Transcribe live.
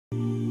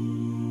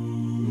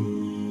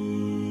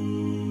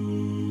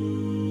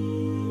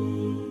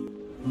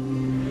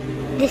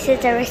This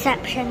is the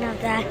reception of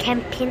the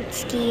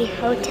Kempinski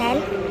Hotel.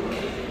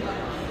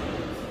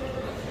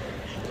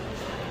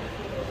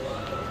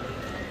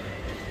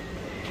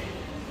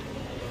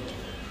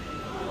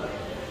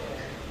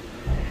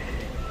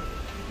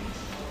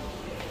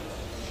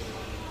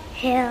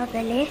 Here are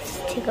the lifts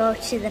to go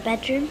to the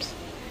bedrooms.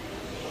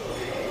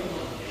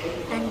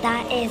 And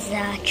that is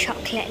a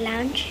chocolate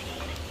lounge.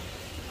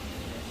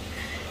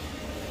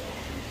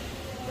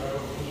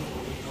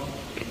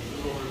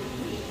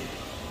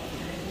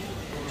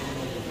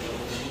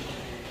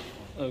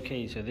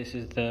 Okay, so this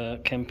is the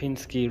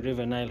Kempinski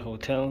River Nile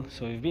Hotel.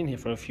 So we've been here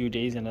for a few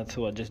days and I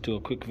thought I'd just do a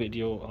quick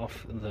video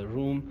of the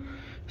room.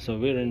 So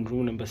we're in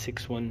room number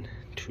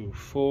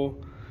 6124.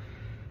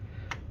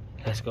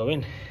 Let's go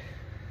in.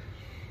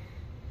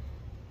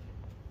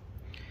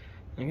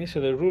 Okay,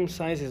 so the room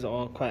sizes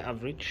are quite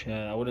average.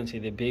 I wouldn't say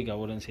they're big, I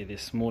wouldn't say they're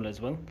small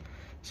as well.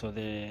 So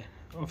they're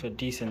of a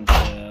decent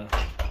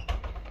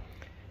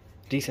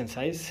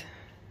size.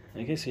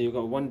 Okay, so you've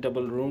got one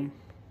double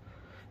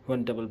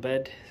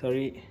bed,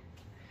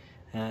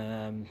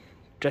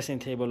 dressing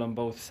table on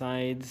both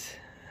sides.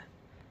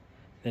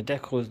 The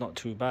decor is not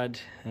too bad,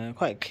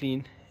 quite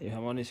clean if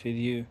I'm honest with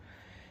you.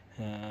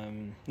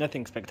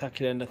 Nothing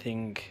spectacular,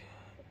 nothing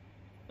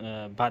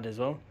bad as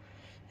well.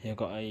 You've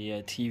got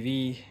a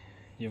TV,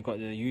 you've got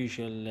the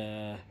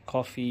usual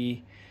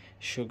coffee,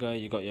 sugar,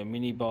 you've got your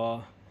mini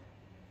bar.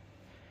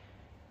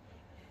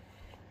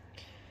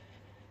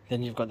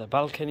 Then you've got the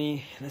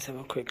balcony. Let's have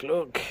a quick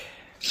look.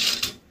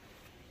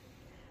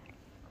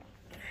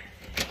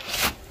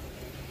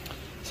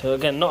 So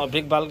again, not a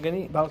big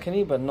balcony,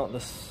 but not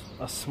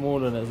a small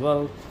one as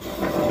well.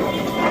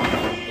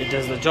 It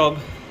does the job.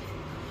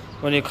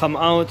 When you come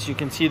out, you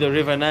can see the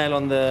River Nile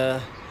on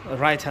the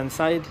right-hand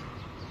side.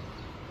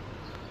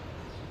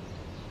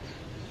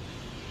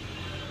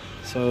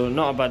 So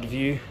not a bad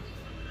view.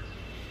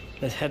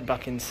 Let's head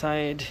back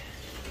inside.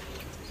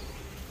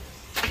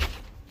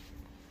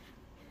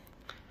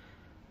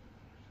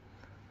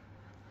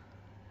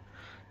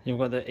 You've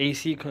got the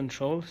AC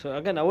control. So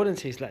again, I wouldn't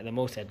say it's like the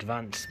most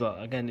advanced,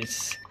 but again,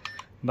 it's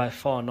by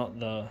far not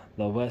the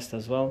worst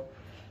as well.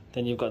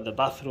 Then you've got the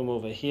bathroom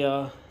over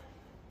here.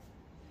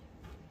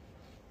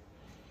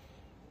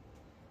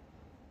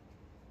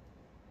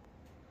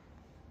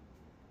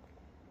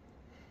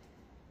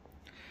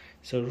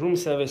 So room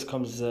service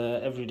comes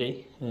every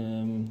day,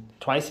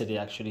 twice a day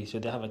actually. So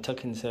they have a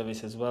tuck-in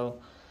service as well.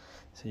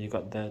 So you've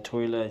got the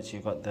toilets,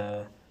 you've got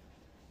the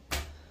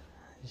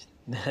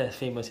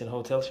famous in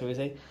hotels, shall we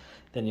say.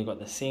 Then you've got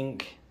the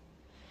sink.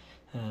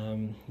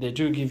 They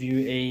do give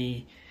you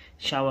a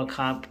shower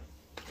cap,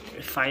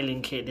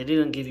 filing kit. They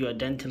didn't give you a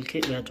dental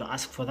kit, we had to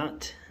ask for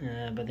that,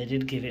 but they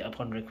did give it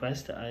upon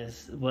request,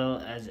 as well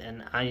as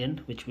an iron,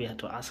 which we had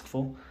to ask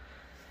for.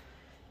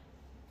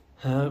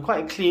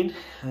 Quite clean.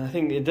 I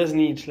think it does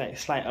need like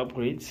slight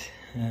upgrades,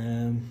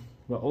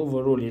 but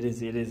overall it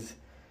is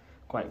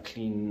quite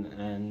clean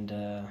and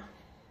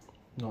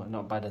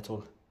not bad at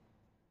all.